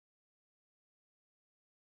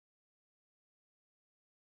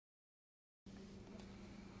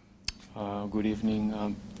Good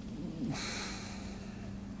evening.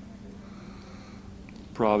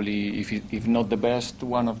 Probably, if not the best,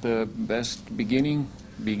 one of the best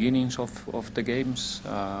beginnings of the games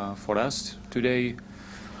for us today.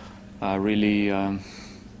 Really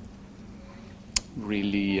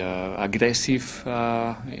aggressive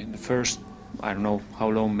in the first, I don't know how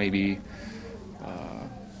long, maybe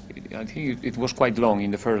I think it was quite long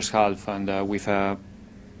in the first half, and with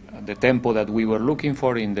the tempo that we were looking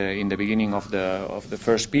for in the beginning of the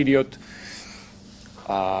first period.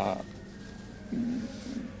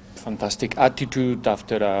 Fantastic attitude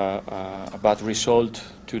after a bad result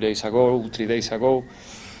 3 days ago.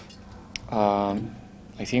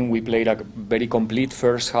 I think we played a very complete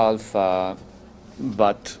first half,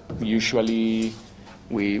 but usually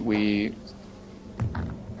we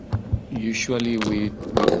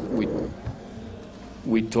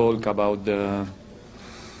talk about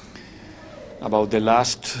the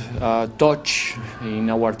last touch in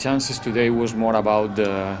our chances. Today was more about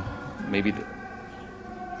maybe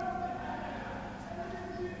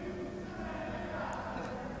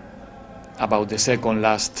about the second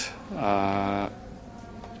last,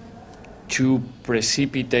 too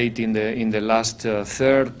precipitate in the last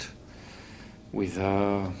third, with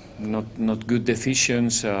not good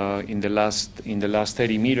decisions in the last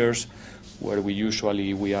 30 meters, where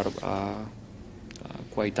we are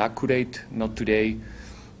quite accurate. Not today.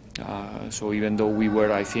 So even though we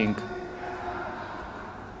were, I think,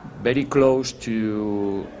 very close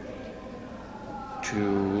to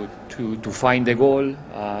find the goal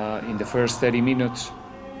in the first 30 minutes,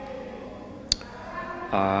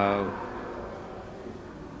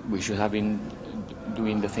 we should have been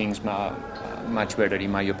doing the things much better,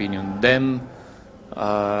 in my opinion. Then,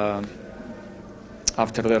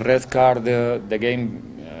 after the red card, the game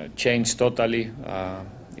changed totally.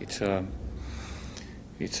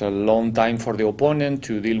 It's a long time for the opponent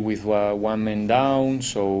to deal with one man down,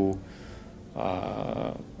 so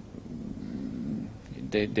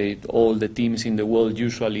all the teams in the world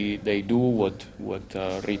usually they do what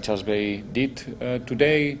Richards Bay did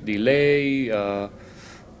today: delay,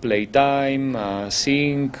 play time,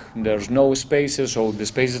 sink. There's no spaces, so the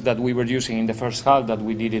spaces that we were using in the first half, that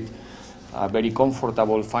we did it very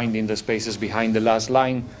comfortable, finding the spaces behind the last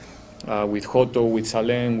line with Joto, with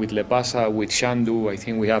Salem, with Lepasa, with Shandu. I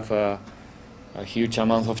think we have a huge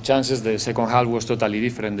amount of chances. The second half was totally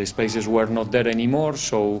different. The spaces were not there anymore,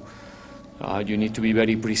 so you need to be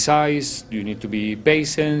very precise, you need to be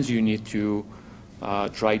patient, you need to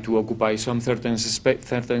try to occupy some certain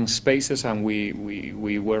spaces, and we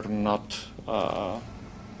were not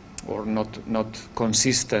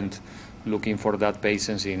consistent looking for that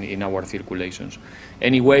patience in our circulations.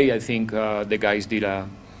 Anyway, I think the guys did a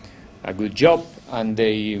good job, and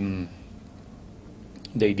they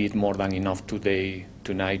did more than enough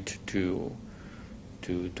tonight to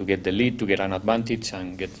get the lead, to get an advantage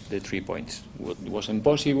and get the 3 points. It wasn't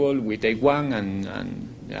possible. We take one, and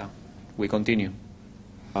yeah, we continue.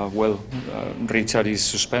 Richard is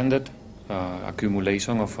suspended,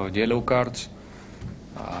 accumulation of yellow cards,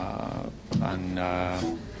 and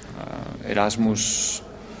Erasmus,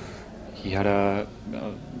 he had a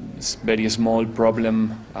very small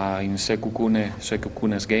problem in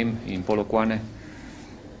Sekukune's game in Polokwane.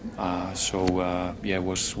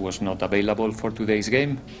 Was not available for today's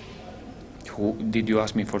game. Who did you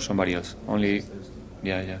ask me for? Somebody else? Only,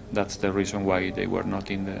 yeah. That's the reason why they were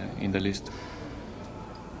not in the list.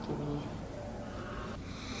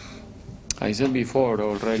 I said before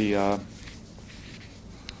already.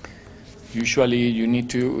 Usually, you need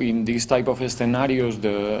to, in these type of scenarios,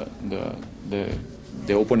 the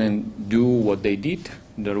opponent do what they did.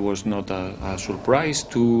 There was not a surprise.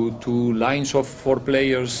 Two lines of 4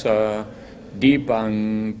 players, deep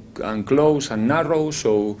and close and narrow.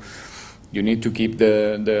 So you need to keep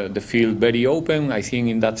the field very open. I think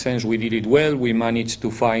in that sense we did it well. We managed to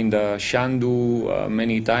find Shandu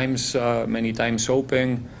many times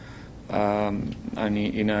open, and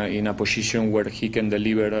in a position where he can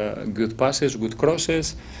deliver good passes, good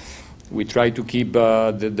crosses. We try to keep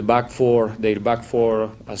their back four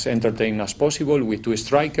as entertaining as possible with 2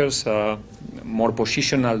 strikers, more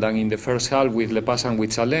positional than in the first half with Lepas and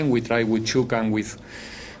with Salem. We try with Chuk and with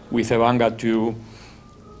Evanga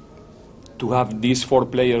to have these 4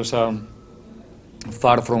 players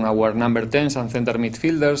far from our number 10s and center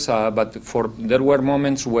midfielders. But there were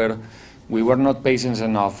moments where we were not patient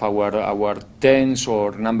enough. Our 10s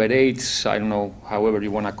or number 8s, I don't know, however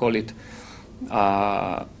you want to call it.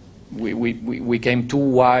 We came too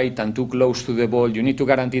wide and too close to the ball. You need to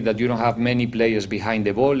guarantee that you don't have many players behind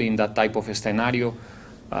the ball in that type of scenario.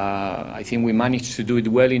 I think we managed to do it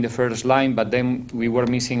well in the first line, but then we were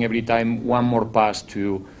missing every time one more pass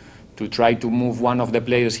to try to move one of the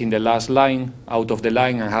players in the last line out of the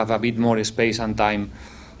line and have a bit more space and time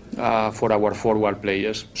for our forward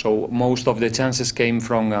players. So most of the chances came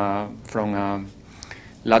from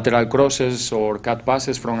lateral crosses or cut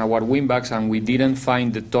passes from our wingbacks, and we didn't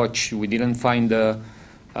find the touch, we didn't find the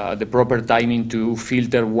proper timing to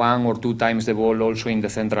filter one or two times the ball also in the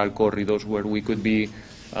central corridors, where we could be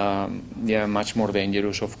much more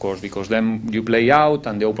dangerous, of course, because then you play out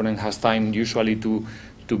and the opponent has time usually to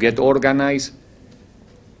get organized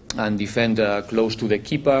and defend close to the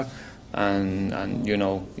keeper, and you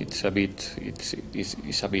know, it's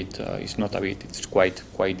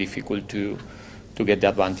quite difficult to get the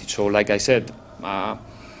advantage. So like I said,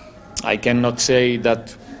 I cannot say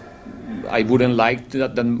that I wouldn't like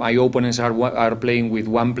that my opponents are playing with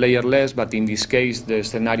one player less, but in this case the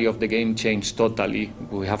scenario of the game changed totally.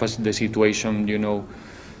 We have the situation, you know,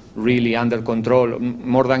 really under control,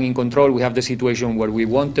 more than in control. We have the situation where we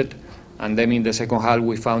wanted, and then in the second half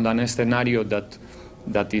we found a scenario that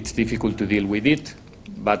it's difficult to deal with it.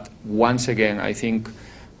 But once again, I think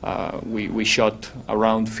we shot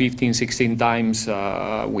around 15, 16 times.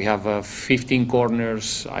 We have 15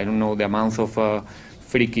 corners. I don't know the amount of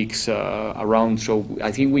free kicks around. So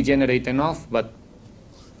I think we generate enough, but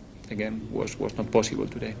again, was not possible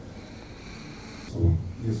today. So,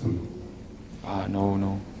 yes or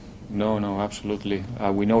no? No, absolutely.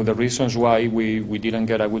 We know the reasons why we didn't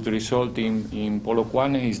get a good result in Polo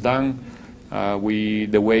Kwane is done.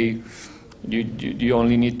 The way you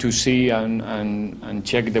only need to see and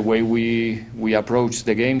check the way we approach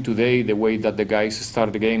the game today, the way that the guys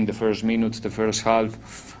start the game, the first minutes, the first half.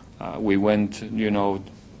 We went, you know,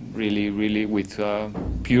 really with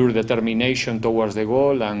pure determination towards the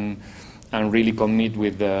goal and really commit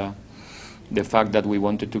with the fact that we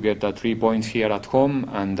wanted to get 3 points here at home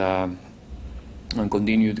and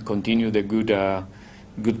continue the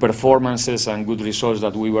good performances and good results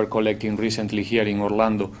that we were collecting recently here in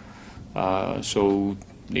Orlando. So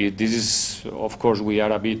this is, of course, we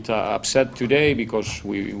are a bit upset today because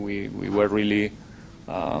we were really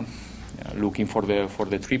looking for the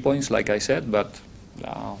 3 points, like I said. But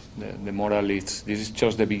the moral this is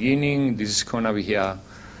just the beginning. This is gonna be a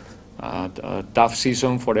tough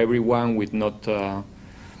season for everyone, with no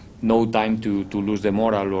time to lose the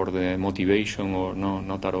moral or the motivation, or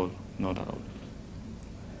not at all.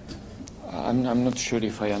 I'm not sure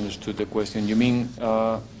if I understood the question. You mean? They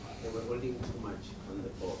were holding too much on the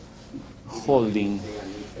ball. Holding. They are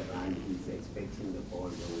not around. He's expecting the ball.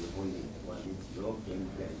 They were holding. Was it your game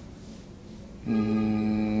plan?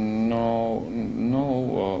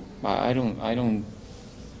 No. I don't.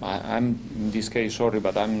 I'm in this case sorry,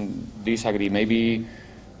 but I'm disagree. Maybe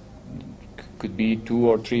could be 2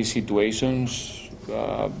 or 3 situations,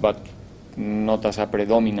 but not as a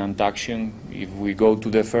predominant action. If we go to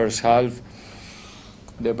the first half,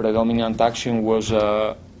 the predominant action was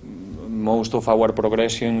most of our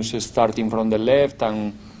progressions starting from the left,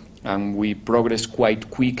 and we progressed quite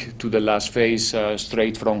quick to the last phase,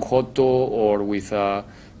 straight from Joto, or with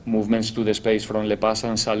movements to the space from Lepasa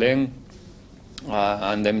and Salem,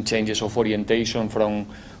 and then changes of orientation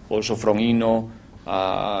also from Ino,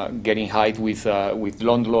 getting height with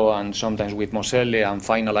Londlo and sometimes with Moselle, and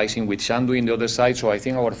finalizing with Shandu in the other side. So I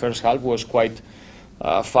think our first half was quite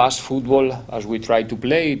fast football as we tried to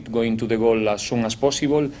play it, going to the goal as soon as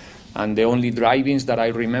possible. And the only drive-ins that I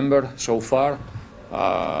remember so far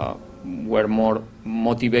were more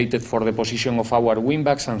motivated for the position of our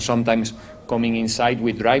wingbacks, and sometimes coming inside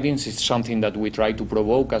with drive-ins. It's something that we try to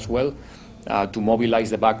provoke as well, to mobilize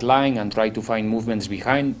the back line and try to find movements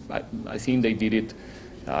behind. I think they did it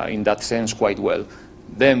in that sense quite well.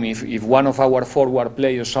 Then if one of our forward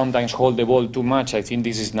players sometimes hold the ball too much, I think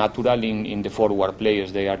this is natural in the forward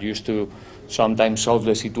players. They are used to sometimes solve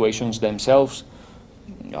the situations themselves.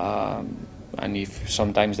 And if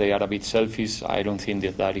sometimes they are a bit selfish, I don't think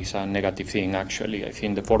that is a negative thing, actually. I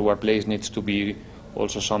think the forward players needs to be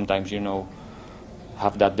also sometimes, you know,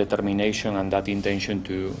 have that determination and that intention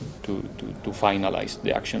to finalize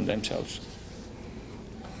the action themselves.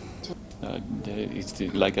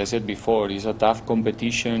 Like I said before, it's a tough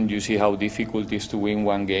competition. You see how difficult it is to win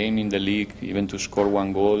one game in the league, even to score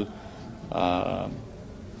one goal.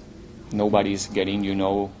 Nobody's getting, you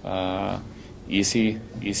know, easy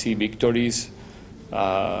victories.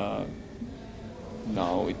 No,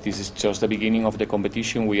 this is just the beginning of the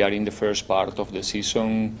competition. We are in the first part of the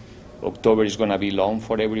season. October is going to be long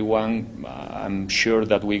for everyone. I'm sure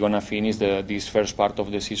that we're going to finish this first part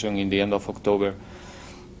of the season in the end of October.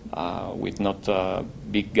 with not a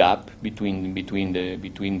big gap between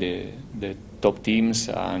the top teams,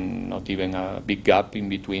 and not even a big gap in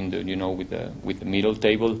between the with the middle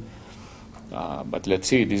table. But let's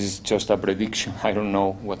see. This is just a prediction. I don't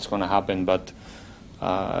know what's going to happen. But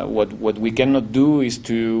what we cannot do is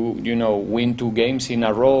to win 2 games in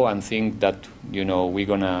a row and think that we're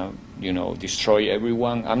gonna destroy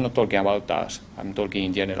everyone. I'm not talking about us. I'm talking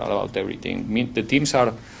in general about everything. The teams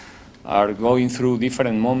are going through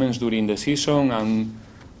different moments during the season,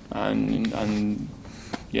 and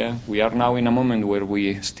yeah, we are now in a moment where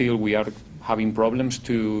we are having problems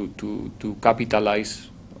to capitalize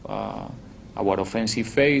our offensive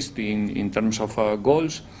phase in terms of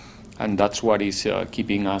goals, and that's what is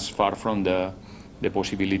keeping us far from the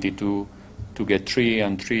possibility to get 3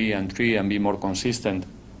 and 3 and 3 and be more consistent.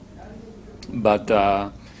 But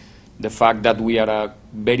the fact that we are a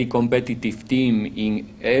very competitive team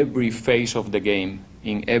in every phase of the game,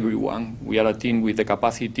 in everyone, we are a team with the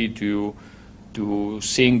capacity to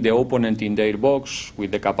sink the opponent in their box,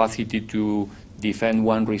 with the capacity to defend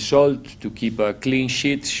one result, to keep a clean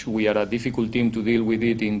sheet. We are a difficult team to deal with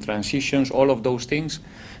it in transitions. All of those things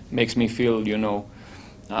makes me feel,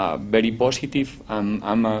 very positive.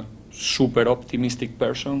 I'm a super optimistic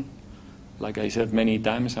person, like I said many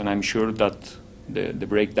times, and I'm sure that the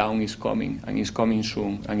breakdown is coming, and is coming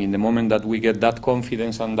soon. And in the moment that we get that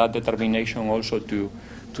confidence and that determination also to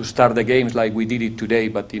start the games like we did it today,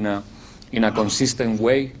 but in a consistent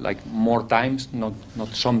way, like more times, not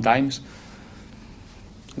sometimes,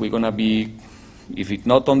 we're going to be, if it's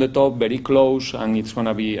not on the top, very close, and I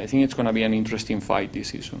think it's going to be an interesting fight this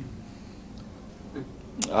season.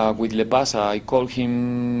 With Lepasa, I call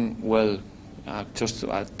him, well, just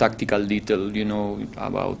a tactical detail,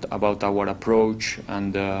 about our approach,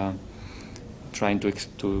 and trying to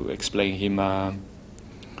explain him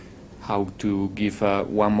how to give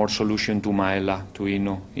one more solution to Maela, to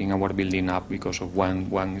Ino, in our building up, because of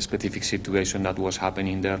one specific situation that was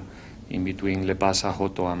happening there in between Lepasa,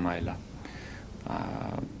 Joto, and Maela.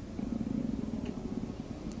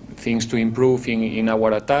 Things to improve in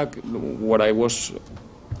our attack. What I was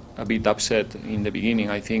a bit upset in the beginning,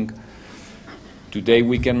 I think today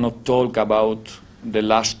we cannot talk about the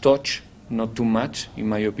last touch, not too much, in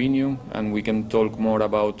my opinion, and we can talk more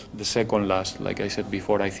about the second last. Like I said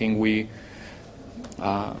before, I think we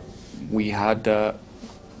had.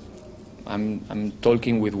 I'm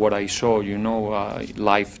talking with what I saw,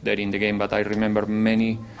 live there in the game, but I remember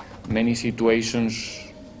many situations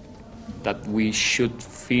that we should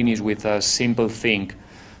finish with a simple thing,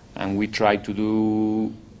 and we try to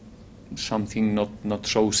do something not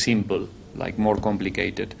so simple, like more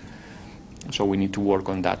complicated. So we need to work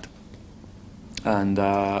on that. And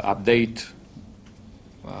update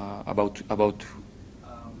about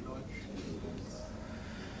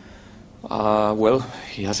well,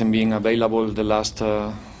 he hasn't been available the last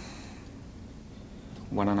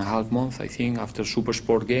 1.5 months, I think, after Super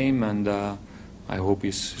Sport game, and I hope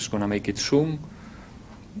he's going to make it soon.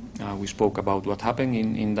 We spoke about what happened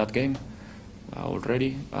in that game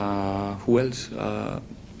already. Who else?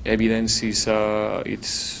 Evidence is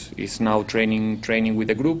it's now training with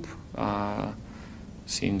the group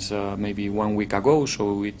since maybe 1 week ago,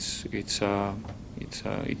 so it's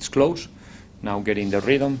close. Now getting the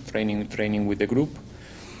rhythm, training with the group,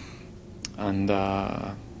 and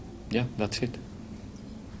yeah, that's it.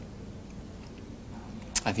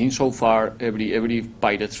 I think so far every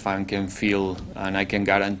Pirates fan can feel, and I can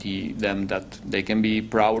guarantee them that they can be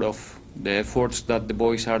proud of the efforts that the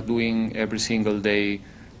boys are doing every single day.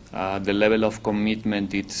 The level of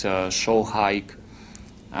commitment, it's so high,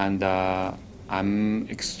 and I'm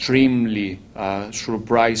extremely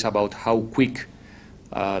surprised about how quick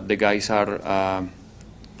the guys are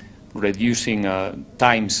reducing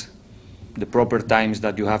times, the proper times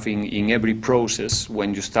that you have in every process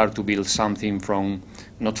when you start to build something from,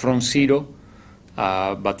 not from zero,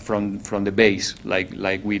 but from the base,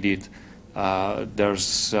 like we did.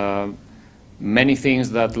 There's many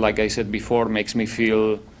things that, like I said before, makes me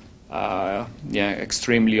feel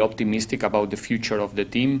extremely optimistic about the future of the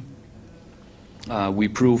team. We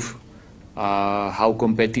prove how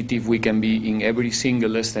competitive we can be in every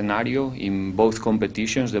single scenario in both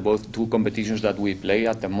competitions, the two competitions that we play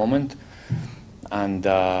at the moment. And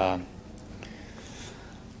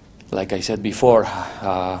like I said before,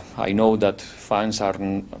 I know that fans are,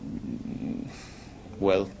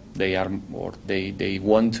 well, they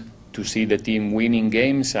want to see the team winning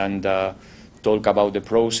games and talk about the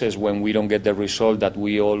process when we don't get the result that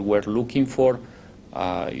we all were looking for.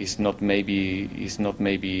 It's not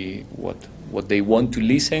maybe what they want to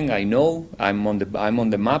listen. I know I'm on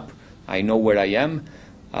the map. I know where I am,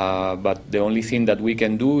 But the only thing that we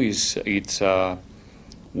can do is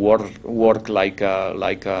work like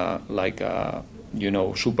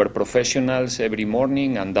super professionals every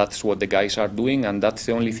morning, and that's what the guys are doing, and that's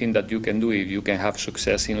the only thing that you can do if you can have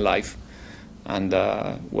success in life. And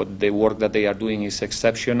what the work that they are doing is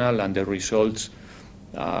exceptional, and the results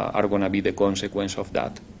are going to be the consequence of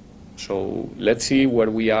that. So let's see where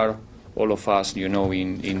we are, all of us,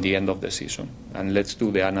 in the end of the season, and let's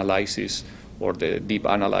do the analysis or the deep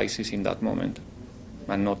analysis in that moment,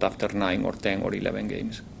 and not after 9 or 10 or 11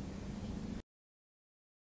 games.